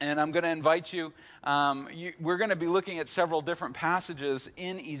And I'm going to invite you, we're going to be looking at several different passages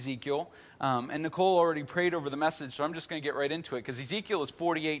in Ezekiel. And Nicole already prayed over the message, so I'm just going to get right into it, because Ezekiel is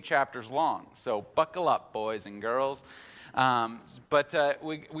 48 chapters long. So buckle up, boys and girls. But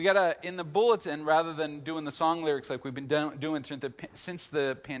we got to, in the bulletin, rather than doing the song lyrics like we've been doing since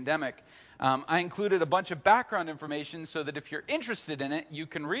the pandemic, I included a bunch of background information so that if you're interested in it, you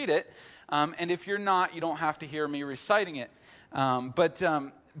can read it. And if you're not, you don't have to hear me reciting it. But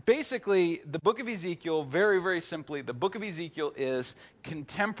basically, the book of Ezekiel, very, very simply, the book of Ezekiel is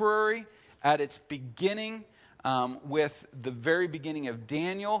contemporary at its beginning with the very beginning of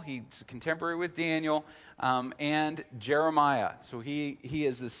Daniel. He's contemporary with Daniel and Jeremiah. So he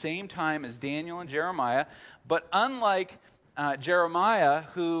is the same time as Daniel and Jeremiah. But unlike Jeremiah,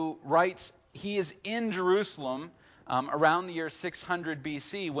 who writes, he is in Jerusalem around the year 600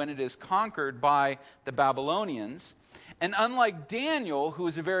 BC when it is conquered by the Babylonians. And unlike Daniel, who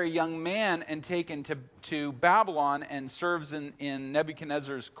is a very young man and taken to Babylon and serves in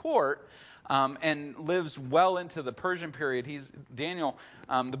Nebuchadnezzar's court and lives well into the Persian period,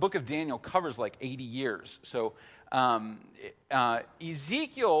 the book of Daniel covers like 80 years. So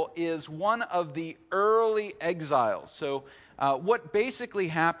Ezekiel is one of the early exiles. So what basically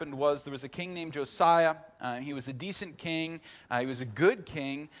happened was there was a king named Josiah. He was a decent king. He was a good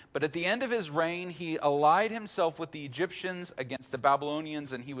king. But at the end of his reign, he allied himself with the Egyptians against the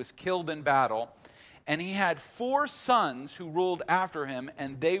Babylonians, and he was killed in battle. And he had 4 sons who ruled after him,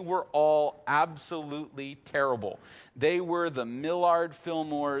 and they were all absolutely terrible. They were the Millard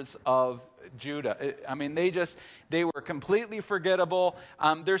Fillmores of Judah. I mean, they were completely forgettable.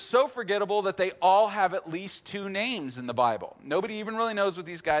 They're so forgettable that they all have at least 2 names in the Bible. Nobody even really knows what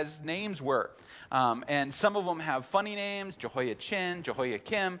these guys' names were. And some of them have funny names: Jehoiachin,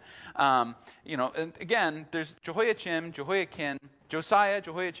 Jehoiakim. And again, there's Jehoiachim, Jehoiakim, Josiah,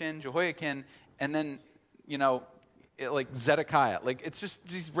 Jehoiachin, Jehoiakim, and then, like Zedekiah. Like, it's just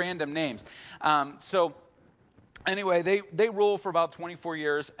these random names. So anyway, they rule for about 24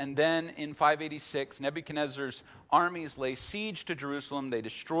 years, and then in 586, Nebuchadnezzar's armies lay siege to Jerusalem. They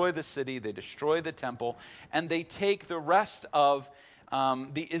destroy the city, they destroy the temple, and they take the rest of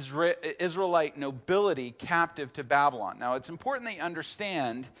the Israelite nobility captive to Babylon. Now, it's important that you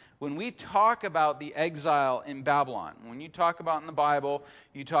understand, when we talk about the exile in Babylon, when you talk about in the Bible,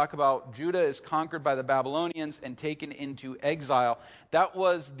 you talk about Judah is conquered by the Babylonians and taken into exile. That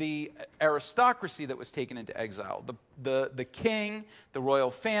was the aristocracy that was taken into exile. The king, the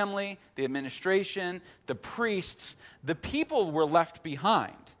royal family, the administration, the priests, the people were left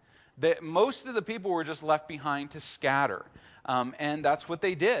behind. Most of the people were just left behind to scatter. And that's what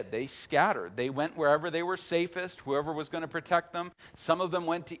they did. They scattered. They went wherever they were safest, whoever was going to protect them. Some of them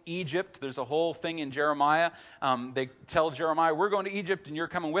went to Egypt. There's a whole thing in Jeremiah. They tell Jeremiah, we're going to Egypt and you're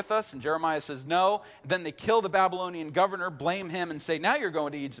coming with us. And Jeremiah says no. Then they kill the Babylonian governor, blame him, and say, now you're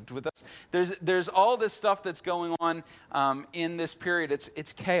going to Egypt with us. There's all this stuff that's going on in this period.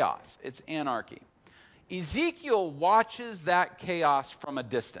 It's chaos. It's anarchy. Ezekiel watches that chaos from a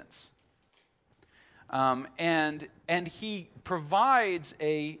distance. And he provides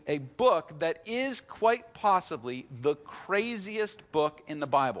a book that is quite possibly the craziest book in the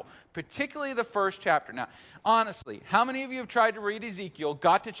Bible, particularly the first chapter. Now, honestly, how many of you have tried to read Ezekiel,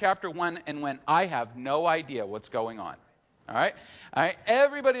 got to chapter 1, and went, I have no idea what's going on? All right?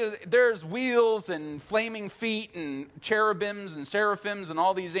 Everybody, there's wheels and flaming feet and cherubims and seraphims and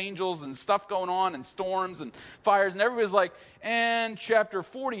all these angels and stuff going on and storms and fires. And everybody's like, and chapter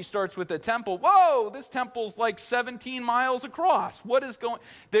 40 starts with the temple. Whoa, this temple's like 17 miles across. What is going on?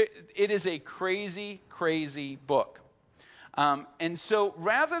 It is a crazy, crazy book. And so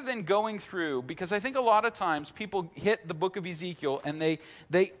rather than going through, because I think a lot of times people hit the book of Ezekiel and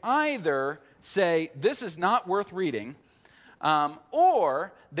they either say, this is not worth reading,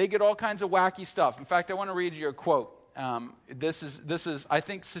 or they get all kinds of wacky stuff. In fact, I want to read you a quote. This is, I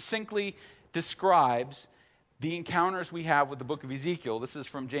think, succinctly describes the encounters we have with the book of Ezekiel. This is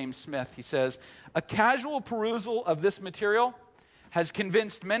from James Smith. He says, a casual perusal of this material has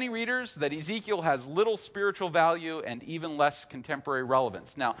convinced many readers that Ezekiel has little spiritual value and even less contemporary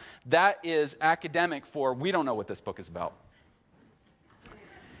relevance. Now, that is academic for we don't know what this book is about.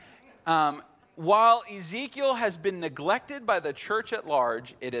 While Ezekiel has been neglected by the church at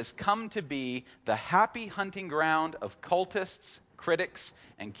large, it has come to be the happy hunting ground of cultists, critics,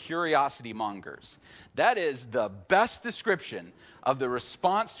 and curiosity mongers. That is the best description of the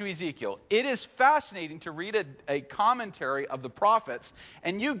response to Ezekiel. It is fascinating to read a commentary of the prophets,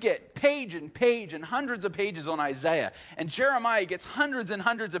 and you get page and page and hundreds of pages on Isaiah, and Jeremiah gets hundreds and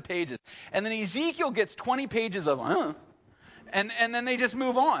hundreds of pages, and then Ezekiel gets 20 pages of, And then they just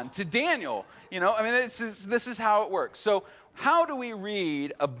move on to Daniel. I mean, this is how it works. So how do we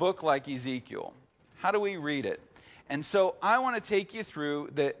read a book like Ezekiel? How do we read it? And so I want to take you through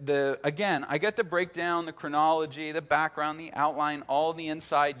again, I get the breakdown, the chronology, the background, the outline, all the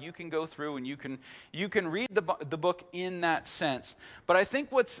inside. You can go through and you can read the book in that sense. But I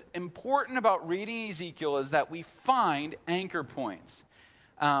think what's important about reading Ezekiel is that we find anchor points.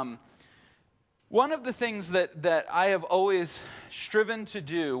 One of the things that I have always striven to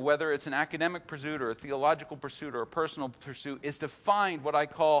do, whether it's an academic pursuit or a theological pursuit or a personal pursuit, is to find what I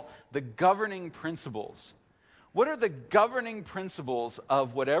call the governing principles. What are the governing principles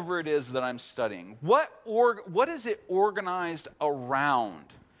of whatever it is that I'm studying? What is it organized around?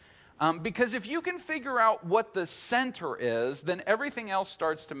 Because if you can figure out what the center is, then everything else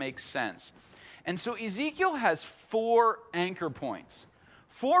starts to make sense. And so Ezekiel has 4 anchor points.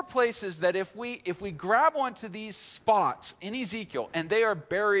 4 places that if we grab onto these spots in Ezekiel, and they are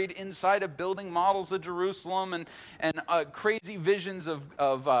buried inside of building models of Jerusalem and crazy visions of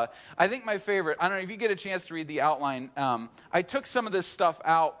I think my favorite, I don't know if you get a chance to read the outline, I took some of this stuff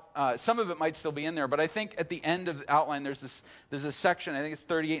out. Some of it might still be in there, but I think at the end of the outline there's a section, I think it's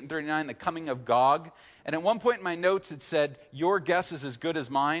 38 and 39, the coming of Gog. And at one point in my notes it said, "Your guess is as good as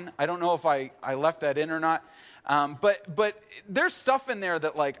mine." I don't know if I left that in or not. But there's stuff in there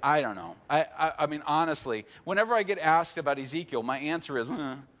that, like, I don't know. I mean, honestly, whenever I get asked about Ezekiel, my answer is,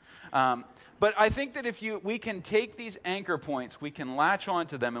 but I think that if we can take these anchor points, we can latch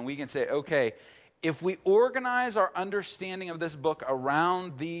onto them, and we can say, okay, if we organize our understanding of this book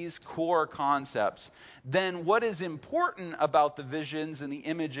around these core concepts, then what is important about the visions and the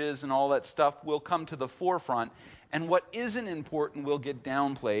images and all that stuff will come to the forefront, and what isn't important will get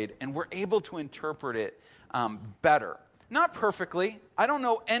downplayed, and we're able to interpret it better. Not perfectly. I don't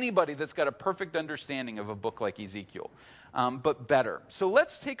know anybody that's got a perfect understanding of a book like Ezekiel, but better. So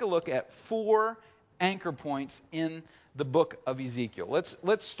let's take a look at 4 anchor points in the book of Ezekiel.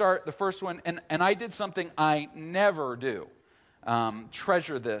 Let's start the first one, and I did something I never do.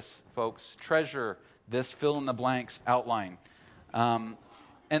 Treasure this, folks. Treasure this fill in the blanks outline.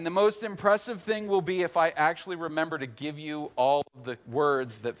 And the most impressive thing will be if I actually remember to give you all the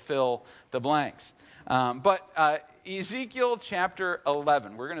words that fill the blanks. But Ezekiel chapter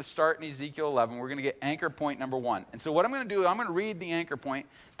 11. We're going to start in Ezekiel 11. We're going to get anchor point number 1. And so what I'm going to do, I'm going to read the anchor point,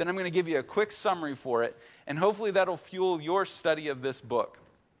 then I'm going to give you a quick summary for it, and hopefully that'll fuel your study of this book.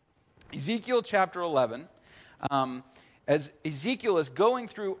 Ezekiel chapter 11. As Ezekiel is going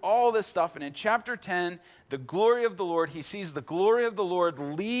through all this stuff, and in chapter 10, the glory of the Lord, he sees the glory of the Lord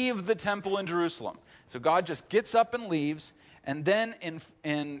leave the temple in Jerusalem. So God just gets up and leaves, and then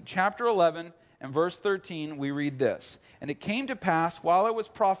in chapter 11 and verse 13, we read this. "And it came to pass, while I was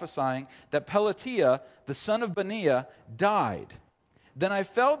prophesying, that Pelatiah, the son of Benaiah, died. Then I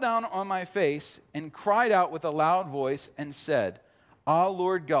fell down on my face and cried out with a loud voice and said, Ah,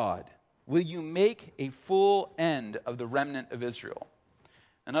 Lord God, will you make a full end of the remnant of Israel?"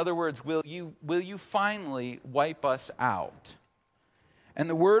 In other words, will you finally wipe us out? "And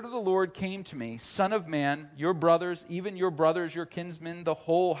the word of the Lord came to me, Son of man, your brothers, even your brothers, your kinsmen, the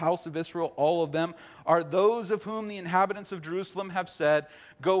whole house of Israel, all of them, are those of whom the inhabitants of Jerusalem have said,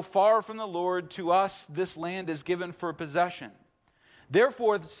 Go far from the Lord, to us this land is given for possession.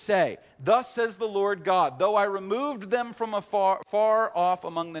 Therefore say, Thus says the Lord God, though I removed them from far off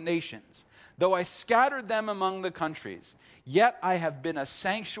among the nations, though I scattered them among the countries, yet I have been a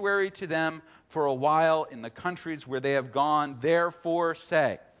sanctuary to them for a while in the countries where they have gone. Therefore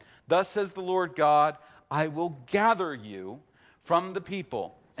say, Thus says the Lord God, I will gather you from the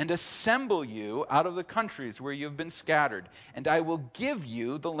people and assemble you out of the countries where you have been scattered, and I will give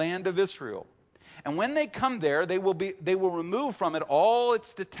you the land of Israel. And when they come there, they will remove from it all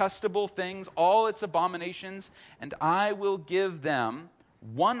its detestable things, all its abominations, and I will give them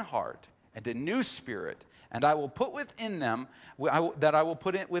one heart and a new spirit, and I will put within them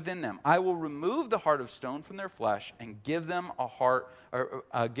within them. I will remove the heart of stone from their flesh and give them a heart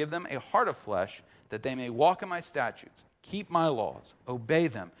of flesh, that they may walk in my statutes, keep my laws, obey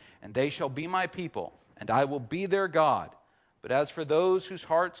them, and they shall be my people, and I will be their God. But as for those whose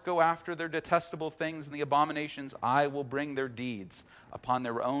hearts go after their detestable things and the abominations, I will bring their deeds upon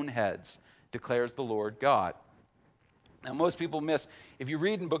their own heads, declares the Lord God." Now, most people miss, if you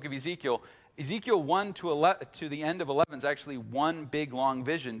read in the book of Ezekiel, Ezekiel 1 to the end of 11 is actually one big long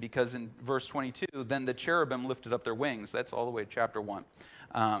vision, because in verse 22, then the cherubim lifted up their wings. That's all the way to chapter 1.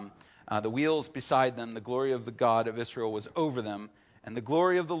 The wheels beside them, the glory of the God of Israel was over them. And the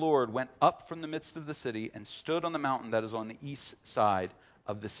glory of the Lord went up from the midst of the city and stood on the mountain that is on the east side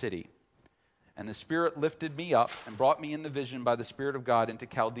of the city. And the Spirit lifted me up and brought me in the vision by the Spirit of God into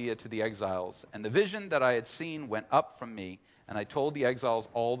Chaldea to the exiles. And the vision that I had seen went up from me, and I told the exiles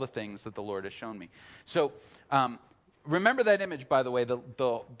all the things that the Lord has shown me. So remember that image, by the way.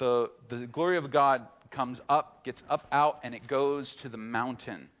 The glory of God comes up, gets up out, and it goes to the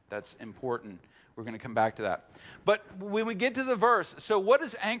mountain. That's important. We're going to come back to that. But when we get to the verse, so what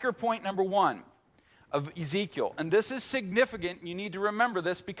is anchor point number 1 of Ezekiel? And this is significant. You need to remember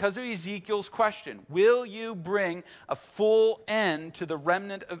this because of Ezekiel's question. Will you bring a full end to the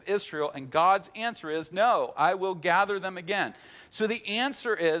remnant of Israel? And God's answer is, no, I will gather them again. So the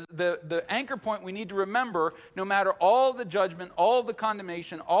answer is, the anchor point we need to remember, no matter all the judgment, all the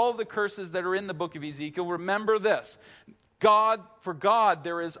condemnation, all the curses that are in the book of Ezekiel, remember this. For God,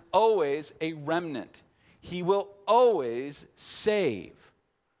 there is always a remnant. He will always save.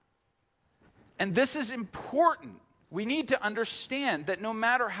 And this is important. We need to understand that no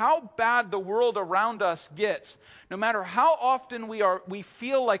matter how bad the world around us gets, no matter how often we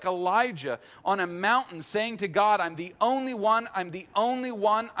feel like Elijah on a mountain saying to God, I'm the only one, I'm the only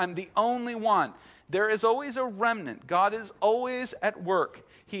one, I'm the only one. There is always a remnant. God is always at work.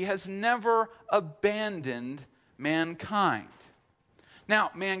 He has never abandoned mankind. Now,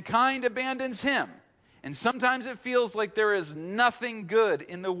 mankind abandons him. And sometimes it feels like there is nothing good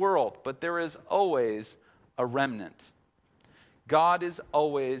in the world, but there is always a remnant. God is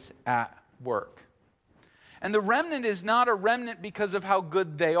always at work. And the remnant is not a remnant because of how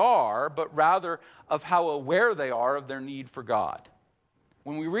good they are, but rather of how aware they are of their need for God.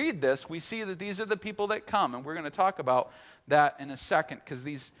 When we read this, we see that these are the people that come, and we're going to talk about that in a second, because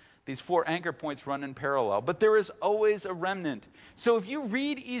these 4 anchor points run in parallel. But there is always a remnant. So if you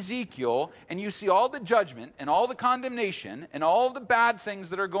read Ezekiel and you see all the judgment and all the condemnation and all the bad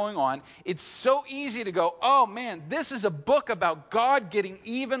things that are going on, it's so easy to go, oh man, this is a book about God getting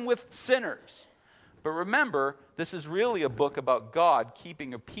even with sinners. But remember, this is really a book about God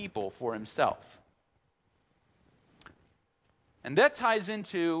keeping a people for himself. And that ties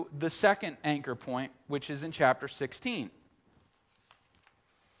into the second anchor point, which is in chapter 16.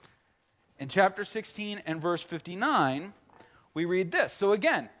 In chapter 16 and verse 59, we read this. So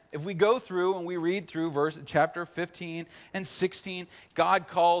again, if we go through and we read through chapter 15 and 16, God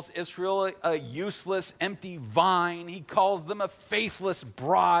calls Israel a useless, empty vine. He calls them a faithless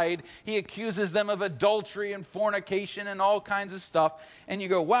bride. He accuses them of adultery and fornication and all kinds of stuff. And you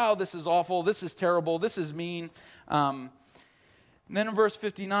go, wow, this is awful. This is terrible. This is mean. And then in verse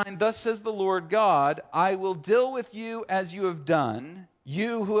 59, thus says the Lord God, I will deal with you as you have done,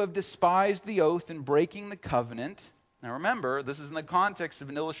 you who have despised the oath in breaking the covenant. Now remember, this is in the context of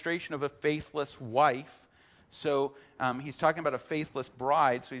an illustration of a faithless wife. So he's talking about a faithless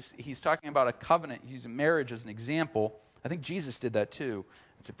bride. So he's talking about a covenant. He's using marriage as an example. I think Jesus did that too.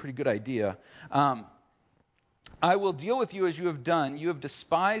 It's a pretty good idea. I will deal with you as you have done. You have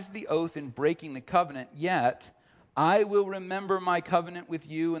despised the oath in breaking the covenant, yet I will remember my covenant with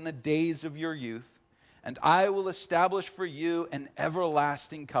you in the days of your youth, and I will establish for you an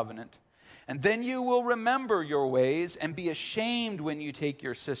everlasting covenant. And then you will remember your ways and be ashamed when you take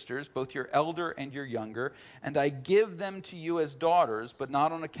your sisters, both your elder and your younger, and I give them to you as daughters, but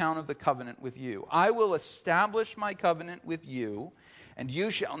not on account of the covenant with you. I will establish my covenant with you, and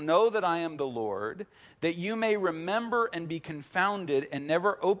you shall know that I am the Lord, that you may remember and be confounded and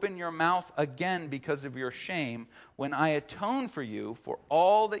never open your mouth again because of your shame, when I atone for you for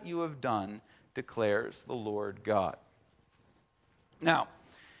all that you have done, declares the Lord God. Now,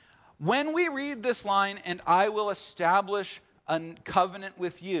 when we read this line, and I will establish a covenant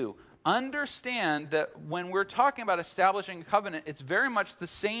with you, understand that when we're talking about establishing a covenant, it's very much the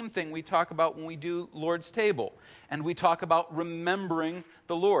same thing we talk about when we do Lord's table. And we talk about remembering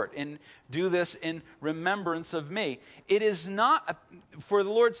the Lord and do this in remembrance of me. It is not, for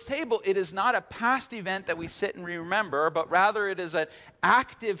the Lord's table, it is not a past event that we sit and remember, but rather it is an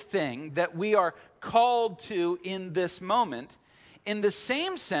active thing that we are called to in this moment. In the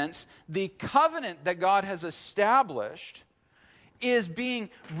same sense, the covenant that God has established is being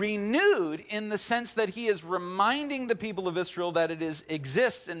renewed in the sense that he is reminding the people of Israel that it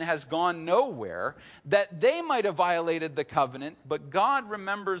exists and has gone nowhere, that they might have violated the covenant, but God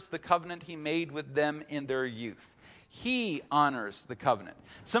remembers the covenant he made with them in their youth. He honors the covenant.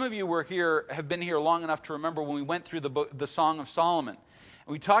 Some of you have been here long enough to remember when we went through the Song of Solomon.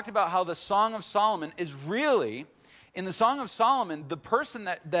 And we talked about how the Song of Solomon is really, in the Song of Solomon, the person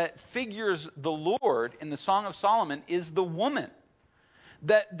that figures the Lord in the Song of Solomon is the woman.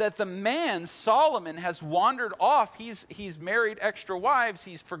 That the man, Solomon, has wandered off. He's married extra wives.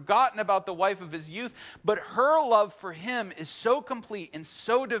 He's forgotten about the wife of his youth. But her love for him is so complete and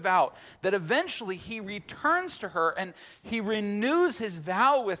so devout that eventually he returns to her and he renews his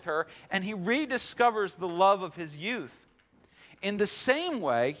vow with her and he rediscovers the love of his youth. In the same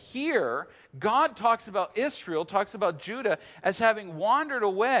way, here, God talks about Israel, talks about Judah as having wandered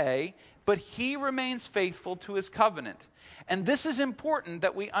away, but he remains faithful to his covenant. And this is important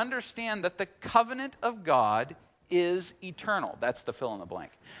that we understand that the covenant of God is eternal. That's the fill in the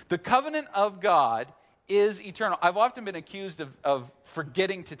blank. The covenant of God is eternal. I've often been accused of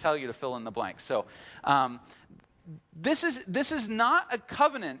forgetting to tell you to fill in the blank. So this is not a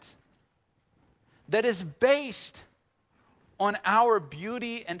covenant that is based on our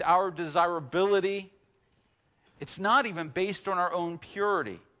beauty and our desirability. It's not even based on our own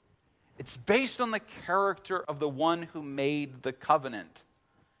purity. It's based on the character of the one who made the covenant.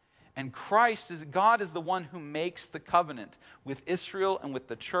 And God is the one who makes the covenant with Israel and with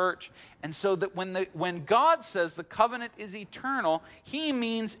the church. And so that when God says the covenant is eternal, he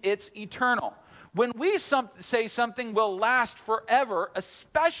means it's eternal. When we say something will last forever,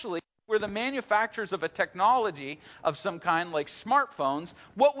 especially we're the manufacturers of a technology of some kind like smartphones,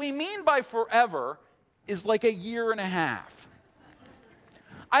 what we mean by forever is like a year and a half.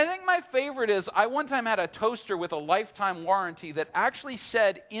 I think my favorite is I one time had a toaster with a lifetime warranty that actually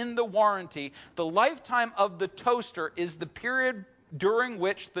said in the warranty, the lifetime of the toaster is the period during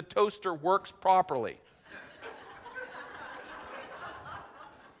which the toaster works properly.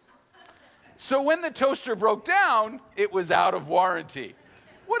 So when the toaster broke down, it was out of warranty.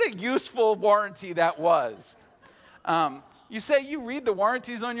 What a useful warranty that was. You say you read the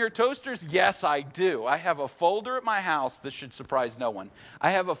warranties on your toasters? Yes, I do. I have a folder at my house. This should surprise no one.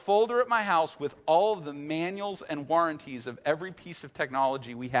 I have a folder at my house with all of the manuals and warranties of every piece of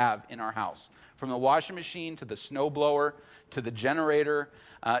technology we have in our house. From the washing machine to the snowblower to the generator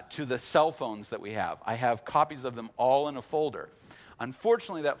to the cell phones that we have. I have copies of them all in a folder.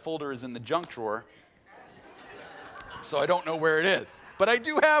 Unfortunately, that folder is in the junk drawer, so I don't know where it is. But I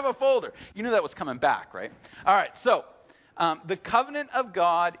do have a folder. You knew that was coming back, right? All right, so the covenant of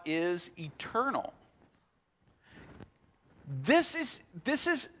God is eternal. This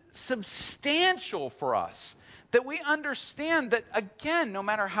is substantial for us, that we understand that, again, no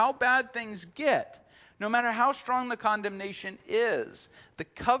matter how bad things get, no matter how strong the condemnation is, the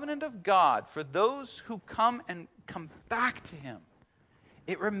covenant of God for those who come back to him,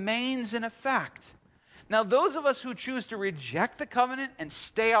 it remains in effect. Now, those of us who choose to reject the covenant and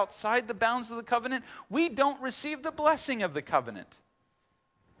stay outside the bounds of the covenant, we don't receive the blessing of the covenant.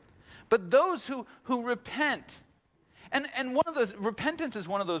 But those who repent, and one of those, repentance is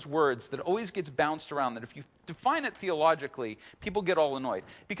one of those words that always gets bounced around, that if you define it theologically, people get all annoyed.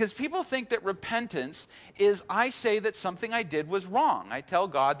 Because people think that repentance is, I say that something I did was wrong. I tell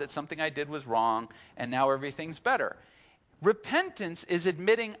God that something I did was wrong, and now everything's better. Repentance is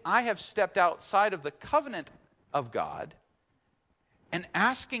admitting I have stepped outside of the covenant of God and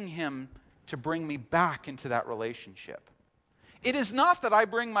asking him to bring me back into that relationship. It is not that I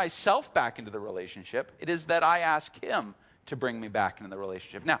bring myself back into the relationship. It is that I ask him to bring me back into the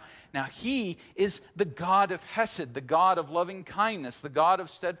relationship. Now he is the God of Hesed, the God of loving kindness, the God of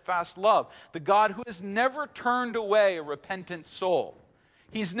steadfast love, the God who has never turned away a repentant soul.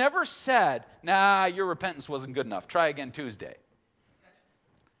 He's never said, nah, your repentance wasn't good enough. Try again Tuesday.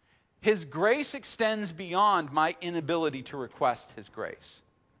 His grace extends beyond my inability to request his grace.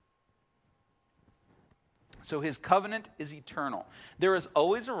 So his covenant is eternal. There is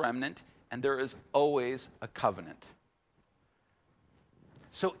always a remnant, and there is always a covenant.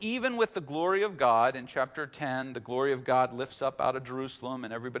 So even with the glory of God, in chapter 10, the glory of God lifts up out of Jerusalem,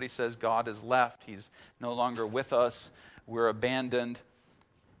 and everybody says God is left. He's no longer with us. We're abandoned.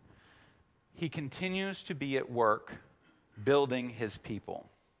 He continues to be at work building his people.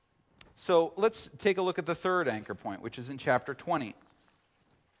 So let's take a look at the third anchor point, which is in chapter 20.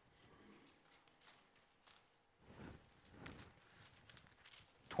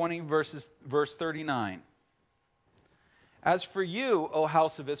 Verse 39. As for you, O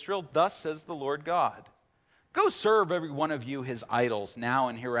house of Israel, thus says the Lord God, go serve every one of you his idols now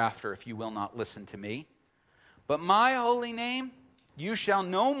and hereafter if you will not listen to me. But my holy name you shall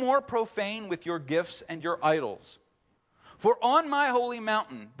no more profane with your gifts and your idols. For on my holy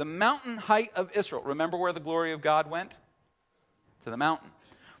mountain, the mountain height of Israel, remember where the glory of God went? To the mountain.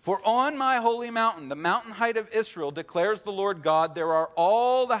 For on my holy mountain, the mountain height of Israel, declares the Lord God, there are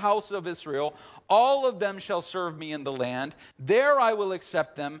all the house of Israel. All of them shall serve me in the land. There I will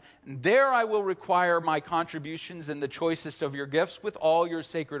accept them. There I will require my contributions and the choicest of your gifts with all your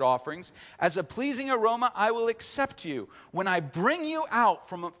sacred offerings. As a pleasing aroma, I will accept you when I bring you out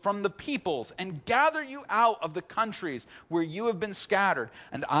from the peoples and gather you out of the countries where you have been scattered.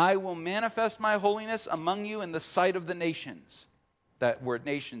 And I will manifest my holiness among you in the sight of the nations. That word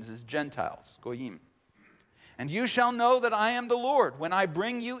nations is Gentiles, goyim. And you shall know that I am the Lord when I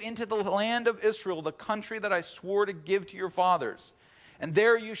bring you into the land of Israel, the country that I swore to give to your fathers. And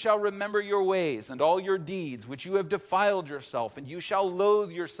there you shall remember your ways and all your deeds, which you have defiled yourself, and you shall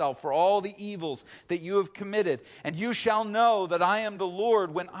loathe yourself for all the evils that you have committed. And you shall know that I am the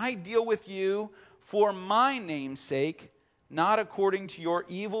Lord when I deal with you for my name's sake, not according to your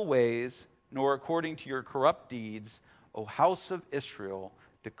evil ways, nor according to your corrupt deeds, O house of Israel,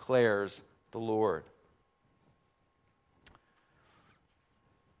 declares the Lord.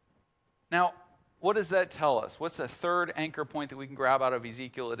 Now, what does that tell us? What's a third anchor point that we can grab out of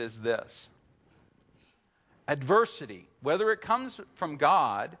Ezekiel? It is this. Adversity, whether it comes from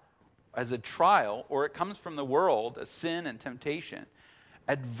God as a trial or it comes from the world as sin and temptation,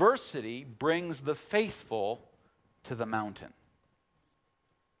 adversity brings the faithful to the mountain.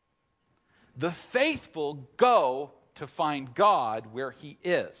 The faithful go to find God where he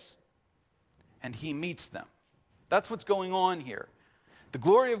is, and he meets them. That's what's going on here. The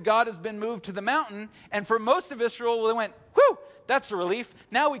glory of God has been moved to the mountain, and for most of Israel, they went, whew, that's a relief.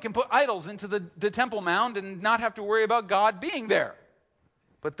 Now we can put idols into the temple mound and not have to worry about God being there.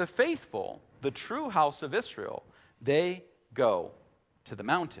 But the faithful, the true house of Israel, they go to the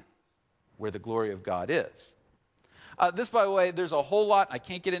mountain where the glory of God is. This, by the way, there's a whole lot. I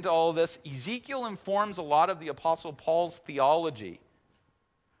can't get into all of this. Ezekiel informs a lot of the Apostle Paul's theology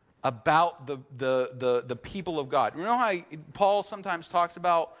about the people of God. You know how Paul sometimes talks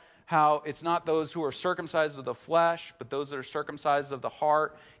about how it's not those who are circumcised of the flesh, but those that are circumcised of the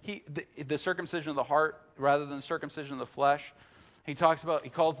heart. The circumcision of the heart rather than circumcision of the flesh. He calls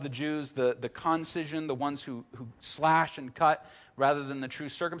the Jews the concision, the ones who slash and cut rather than the true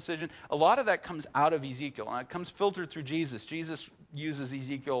circumcision. A lot of that comes out of Ezekiel, and it comes filtered through Jesus. Jesus uses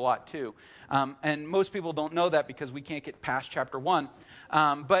Ezekiel a lot too. And most people don't know that because we can't get past chapter 1.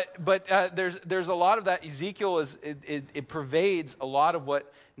 But there's a lot of that. Ezekiel it pervades a lot of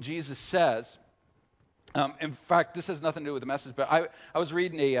what Jesus says. In fact, this has nothing to do with the message, but I was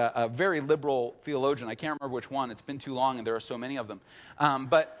reading a very liberal theologian. I can't remember which one. It's been too long, and there are so many of them.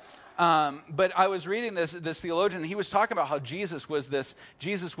 But I was reading this theologian, and he was talking about how Jesus was this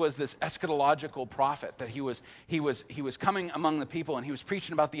eschatological prophet, that he was coming among the people, and he was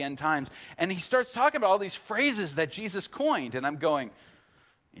preaching about the end times. And he starts talking about all these phrases that Jesus coined, and I'm going,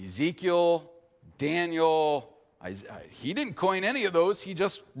 Ezekiel, Daniel, he didn't coin any of those. He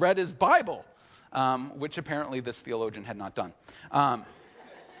just read his Bible. Which apparently this theologian had not done.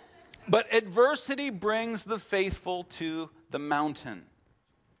 But adversity brings the faithful to the mountain.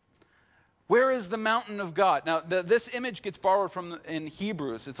 Where is the mountain of God? Now, this image gets borrowed from in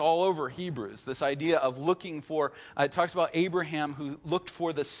Hebrews. It's all over Hebrews. This idea of looking for, it talks about Abraham who looked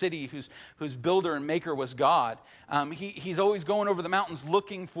for the city whose builder and maker was God. He's always going over the mountains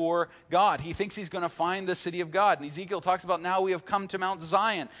looking for God. He thinks he's going to find the city of God. And Ezekiel talks about now we have come to Mount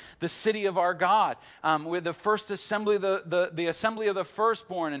Zion, the city of our God, with the first assembly, the assembly of the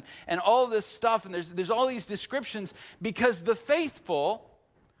firstborn, and all of this stuff. And there's all these descriptions because the faithful,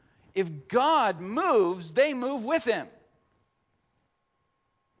 if God moves, they move with him.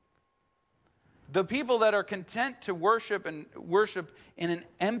 The people that are content to worship in an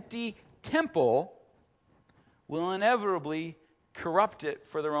empty temple will inevitably corrupt it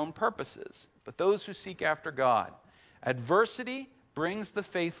for their own purposes. But those who seek after God, adversity brings the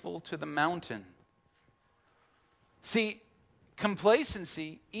faithful to the mountain. See,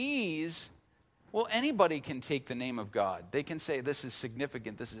 complacency, ease, well, anybody can take the name of God. They can say, this is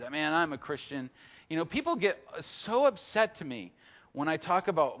significant. Man, I'm a Christian. You know, people get so upset to me when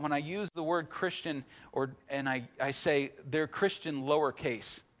I use the word Christian and I say they're Christian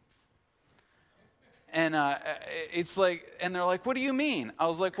lowercase. And it's like, and they're like, what do you mean? I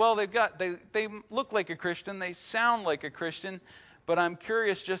was like, well, they look like a Christian. They sound like a Christian. But I'm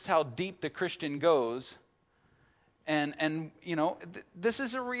curious just how deep the Christian goes. And you know, this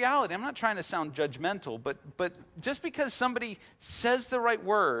is a reality. I'm not trying to sound judgmental, but just because somebody says the right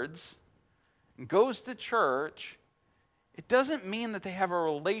words and goes to church, it doesn't mean that they have a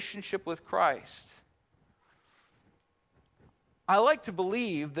relationship with Christ. I like to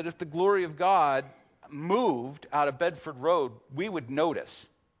believe that if the glory of God moved out of Bedford Road, we would notice.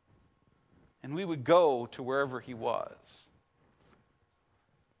 and we would go to wherever he was.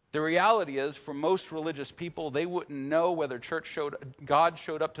 The reality is, for most religious people, they wouldn't know whether God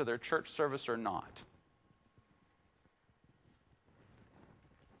showed up to their church service or not.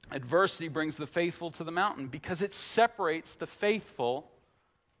 Adversity brings the faithful to the mountain because it separates the faithful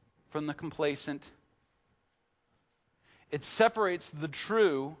from the complacent. It separates the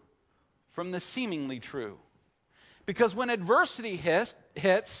true from the seemingly true. Because when adversity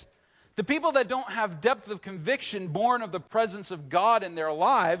hits, the people that don't have depth of conviction born of the presence of God in their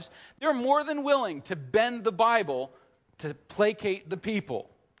lives, they're more than willing to bend the Bible to placate the people.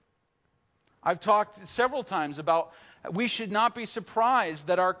 I've talked several times about we should not be surprised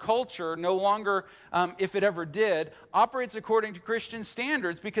that our culture no longer, if it ever did, operates according to Christian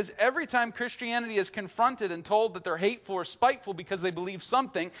standards, because every time Christianity is confronted and told that they're hateful or spiteful because they believe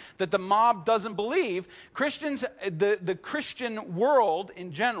something that the mob doesn't believe, Christians, the Christian world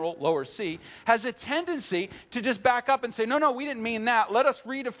in general, lower C, has a tendency to just back up and say, no, we didn't mean that. Let us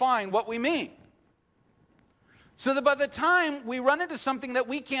redefine what we mean. So that by the time we run into something that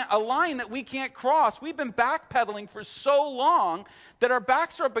we can't, a line that we can't cross, we've been backpedaling for so long that our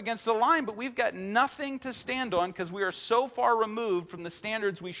backs are up against the line, but we've got nothing to stand on because we are so far removed from the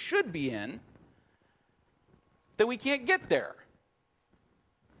standards we should be in that we can't get there.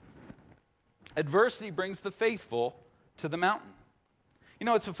 Adversity brings the faithful to the mountain. You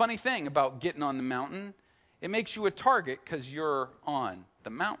know, it's a funny thing about getting on the mountain. It makes you a target because you're on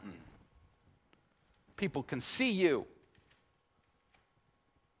the mountain. People can see you.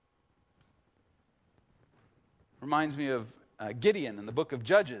 Reminds me of Gideon in the book of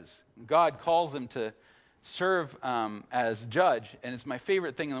Judges. God calls him to serve as judge, and it's my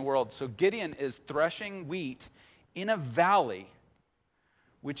favorite thing in the world. So Gideon is threshing wheat in a valley,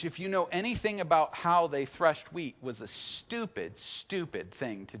 which, if you know anything about how they threshed wheat, was a stupid, stupid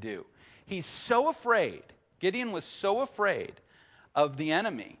thing to do. He's so afraid, Gideon was so afraid of the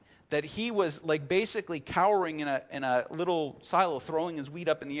enemy, that he was like basically cowering in a little silo, throwing his wheat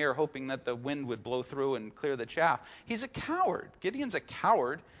up in the air, hoping that the wind would blow through and clear the chaff. He's a coward. Gideon's a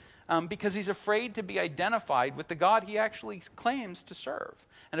coward because he's afraid to be identified with the God he actually claims to serve.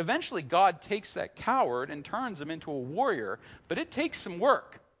 And eventually God takes that coward and turns him into a warrior, but it takes some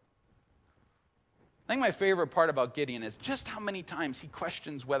work. I think my favorite part about Gideon is just how many times he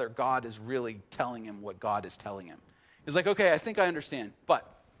questions whether God is really telling him what God is telling him. He's like, okay, I think I understand, but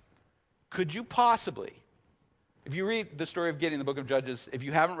could you possibly, if you read the story of Gideon in the book of Judges, if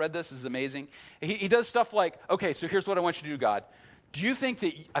you haven't read this is amazing. He does stuff like, okay, so here's what I want you to do, God. Do you think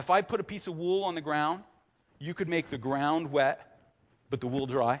that if I put a piece of wool on the ground, you could make the ground wet, but the wool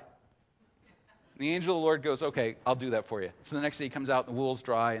dry? And the angel of the Lord goes, okay, I'll do that for you. So the next day he comes out and the wool's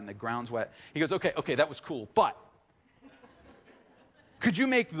dry and the ground's wet. He goes, okay, that was cool, but could you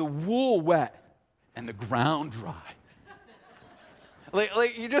make the wool wet and the ground dry?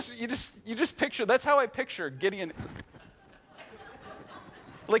 Like you just picture, that's how I picture Gideon.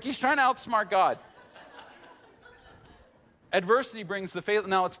 Like he's trying to outsmart God. Adversity brings the faith.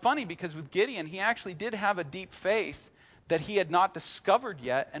 Now it's funny because with Gideon, he actually did have a deep faith that he had not discovered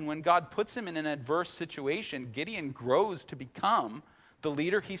yet. And when God puts him in an adverse situation, Gideon grows to become the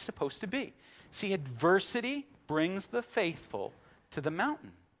leader he's supposed to be. See, adversity brings the faithful to the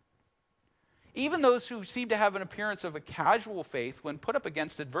mountain. Even those who seem to have an appearance of a casual faith, when put up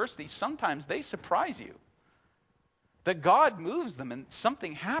against adversity, sometimes they surprise you. That God moves them and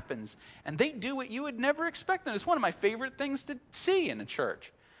something happens, and they do what you would never expect them. It's one of my favorite things to see in a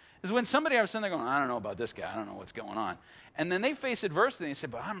church. Is when somebody I was sitting there going, I don't know about this guy, I don't know what's going on. And then they face adversity and they say,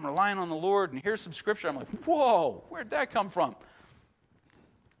 but I'm relying on the Lord, and here's some scripture. I'm like, whoa, where'd that come from?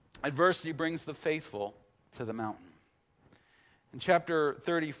 Adversity brings the faithful to the mountain. In chapter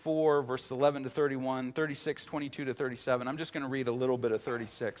 34, verse 11 to 31, 36, 22 to 37, I'm just going to read a little bit of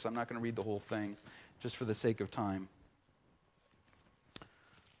 36. I'm not going to read the whole thing, just for the sake of time.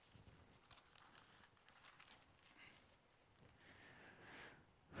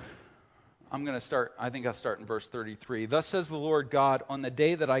 I think I'll start in verse 33. Thus says the Lord God, on the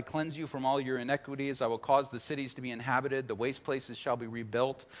day that I cleanse you from all your iniquities, I will cause the cities to be inhabited, the waste places shall be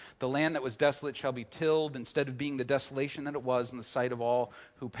rebuilt, the land that was desolate shall be tilled, instead of being the desolation that it was in the sight of all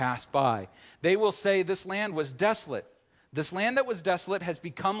who pass by. They will say, this land was desolate. This land that was desolate has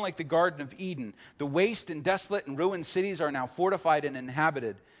become like the Garden of Eden. The waste and desolate and ruined cities are now fortified and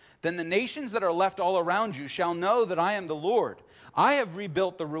inhabited. Then the nations that are left all around you shall know that I am the Lord. I have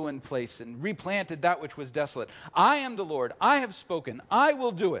rebuilt the ruined place and replanted that which was desolate. I am the Lord. I have spoken. I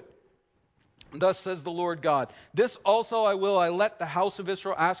will do it. Thus says the Lord God, this also I let the house of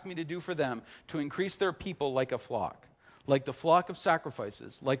Israel ask me to do for them, to increase their people like a flock. Like the flock of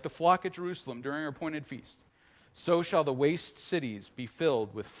sacrifices, like the flock at Jerusalem during her appointed feast, so shall the waste cities be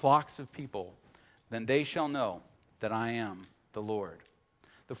filled with flocks of people. Then they shall know that I am the Lord.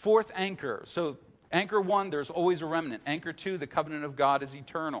 The fourth anchor. So anchor 1, there's always a remnant. Anchor 2, the covenant of God is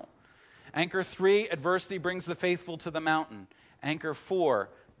eternal. Anchor 3, adversity brings the faithful to the mountain. Anchor 4,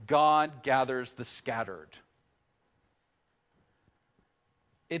 God gathers the scattered.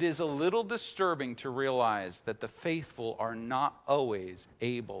 It is a little disturbing to realize that the faithful are not always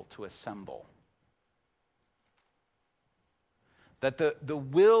able to assemble. That the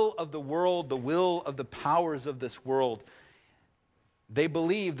will of the world, the will of the powers of this world, they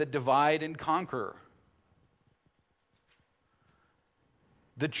believe that divide and conquer.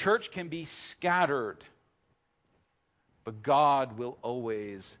 The church can be scattered, but God will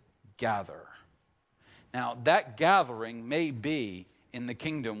always gather. Now, that gathering may be in the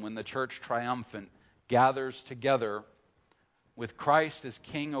kingdom when the church triumphant gathers together with Christ as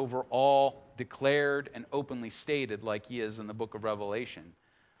king over all, declared and openly stated like he is in the book of Revelation.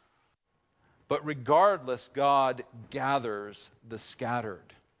 But regardless, God gathers the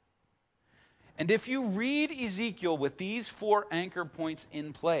scattered. And if you read Ezekiel with these 4 anchor points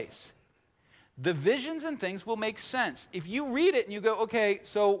in place, the visions and things will make sense. If you read it and you go, okay,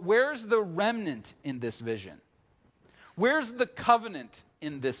 so where's the remnant in this vision? Where's the covenant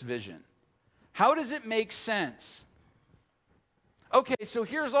in this vision? How does it make sense? Okay, so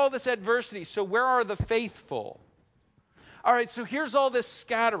here's all this adversity. So where are the faithful? All right, so here's all this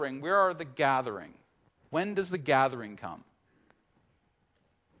scattering. Where are the gathering? When does the gathering come?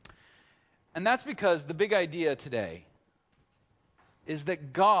 And that's because the big idea today is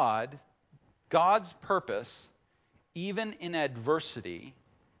that God's purpose, even in adversity,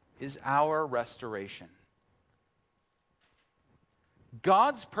 is our restoration.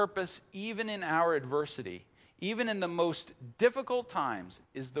 God's purpose, even in our adversity, even in the most difficult times,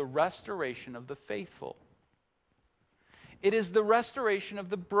 is the restoration of the faithful. It is the restoration of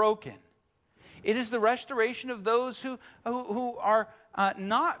the broken. It is the restoration of those who are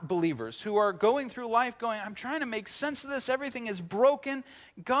not believers, who are going through life going, I'm trying to make sense of this. Everything is broken.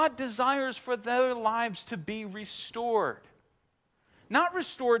 God desires for their lives to be restored. Not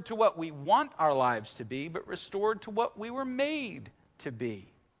restored to what we want our lives to be, but restored to what we were made to be.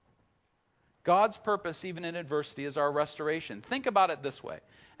 God's purpose, even in adversity, is our restoration. Think about it this way.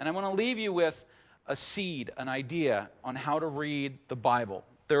 And I want to leave you with a seed, an idea on how to read the Bible.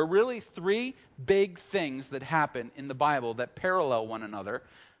 There are really 3 big things that happen in the Bible that parallel one another.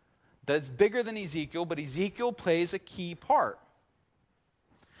 That's bigger than Ezekiel, but Ezekiel plays a key part.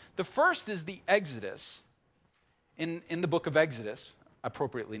 The first is the Exodus, in the book of Exodus,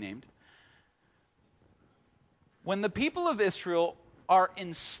 appropriately named. When the people of Israel are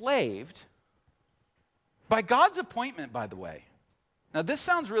enslaved, by God's appointment, by the way. Now, this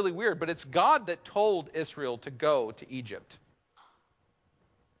sounds really weird, but it's God that told Israel to go to Egypt.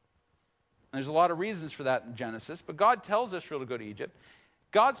 And there's a lot of reasons for that in Genesis, but God tells Israel to go to Egypt.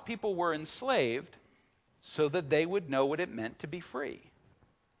 God's people were enslaved so that they would know what it meant to be free.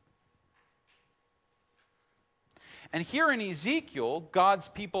 And here in Ezekiel, God's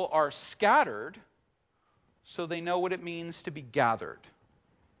people are scattered so they know what it means to be gathered.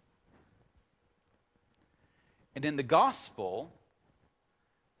 And in the gospel,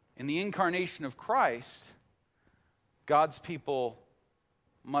 in the incarnation of Christ, God's people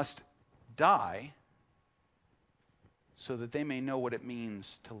must die so that they may know what it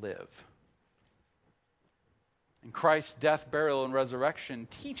means to live. And Christ's death, burial, and resurrection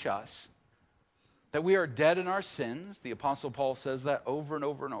teach us that we are dead in our sins. The Apostle Paul says that over and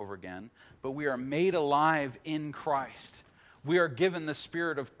over and over again. But we are made alive in Christ. We are given the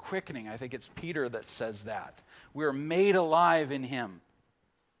spirit of quickening. I think it's Peter that says that. We are made alive in Him.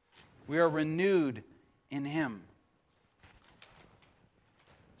 We are renewed in Him.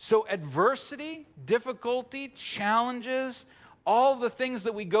 So adversity, difficulty, challenges, all the things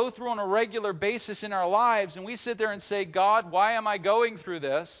that we go through on a regular basis in our lives, and we sit there and say, God, why am I going through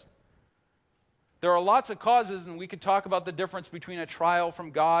this? There are lots of causes, and we could talk about the difference between a trial from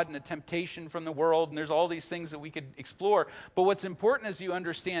God and a temptation from the world, and there's all these things that we could explore. But what's important is you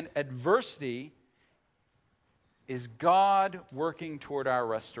understand adversity is God working toward our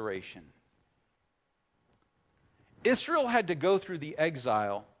restoration. Israel had to go through the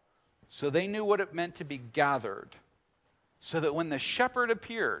exile so they knew what it meant to be gathered, so that when the shepherd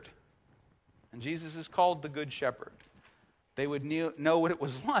appeared, and Jesus is called the Good Shepherd, they would know what it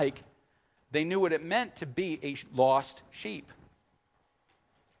was like. They knew what it meant to be a lost sheep.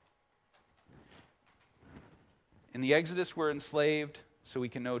 In the Exodus, we're enslaved so we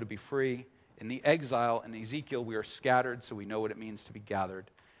can know to be free. In the exile in Ezekiel, we are scattered, so we know what it means to be gathered.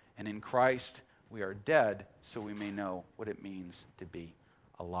 And in Christ, we are dead, so we may know what it means to be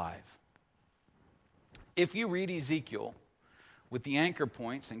alive. If you read Ezekiel with the anchor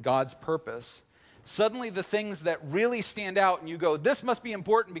points and God's purpose, suddenly the things that really stand out and you go, this must be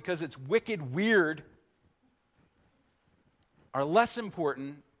important because it's wicked weird, are less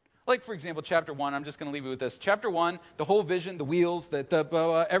important. Like, for example, chapter 1, I'm just going to leave you with this. Chapter 1, the whole vision, the wheels,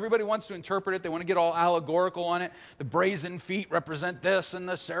 everybody wants to interpret it. They want to get all allegorical on it. The brazen feet represent this and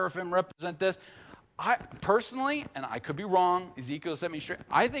the seraphim represent this. I personally, and I could be wrong, Ezekiel set me straight,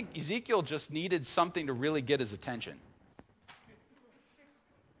 I think Ezekiel just needed something to really get his attention.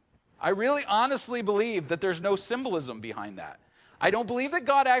 I really honestly believe that there's no symbolism behind that. I don't believe that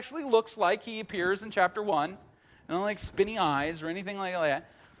God actually looks like he appears in chapter 1, like spinny eyes or anything like that.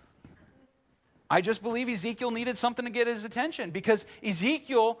 I just believe Ezekiel needed something to get his attention because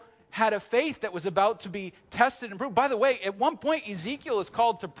Ezekiel had a faith that was about to be tested and proved. By the way, at one point, Ezekiel is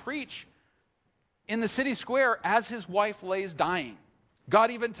called to preach in the city square as his wife lays dying.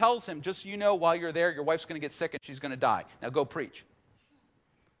 God even tells him, just so you know, while you're there, your wife's going to get sick and she's going to die. Now go preach.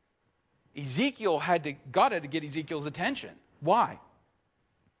 God had to get Ezekiel's attention. Why?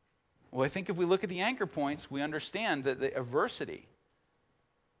 Well, I think if we look at the anchor points, we understand that the adversity.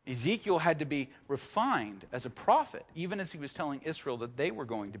 Ezekiel had to be refined as a prophet, even as he was telling Israel that they were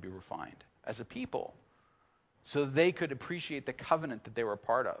going to be refined as a people, so that they could appreciate the covenant that they were a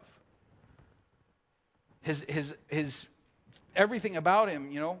part of. His everything about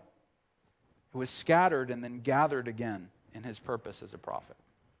him, was scattered and then gathered again in his purpose as a prophet.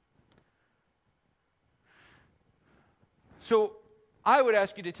 So I would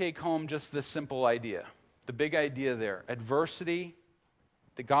ask you to take home just this simple idea, the big idea there. Adversity,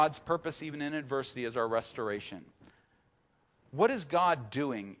 that God's purpose even in adversity is our restoration. What is God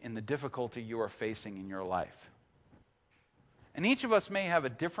doing in the difficulty you are facing in your life? And each of us may have a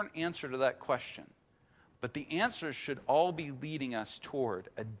different answer to that question, but the answers should all be leading us toward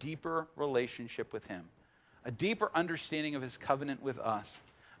a deeper relationship with him, a deeper understanding of his covenant with us,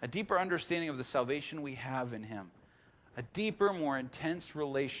 a deeper understanding of the salvation we have in him, a deeper, more intense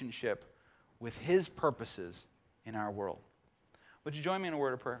relationship with his purposes in our world. Would you join me in a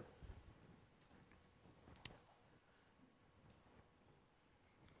word of prayer?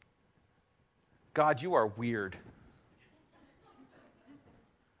 God, you are weird.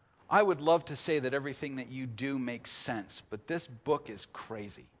 I would love to say that everything that you do makes sense, but this book is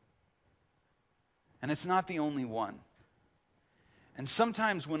crazy. And it's not the only one. And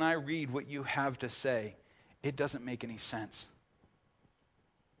sometimes when I read what you have to say, it doesn't make any sense.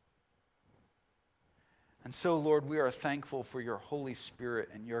 And so, Lord, we are thankful for your Holy Spirit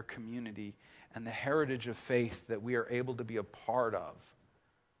and your community and the heritage of faith that we are able to be a part of,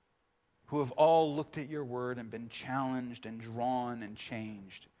 who have all looked at your word and been challenged and drawn and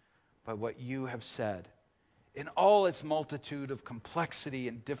changed by what you have said in all its multitude of complexity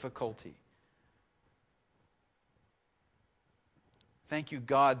and difficulty. Thank you,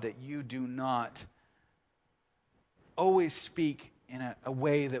 God, that you do not always speak in a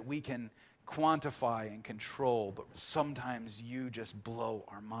way that we can quantify and control, but sometimes you just blow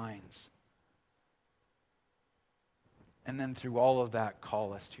our minds. And then through all of that,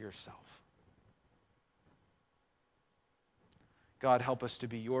 call us to yourself. God, help us to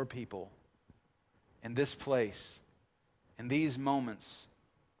be your people in this place, in these moments,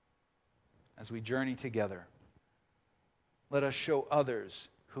 as we journey together. Let us show others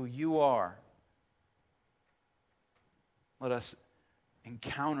who you are. Let us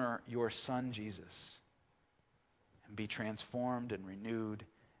encounter your Son, Jesus, and be transformed and renewed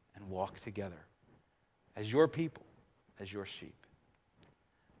and walk together as your people, as your sheep.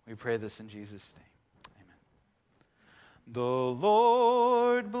 We pray this in Jesus' name. Amen. The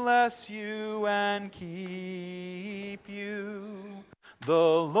Lord bless you and keep you.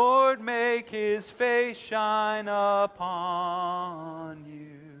 The Lord make his face shine upon you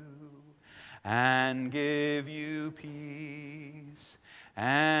and give you peace,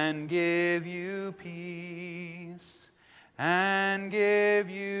 and give you peace, and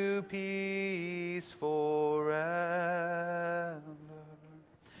give you peace forever.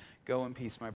 Go in peace, my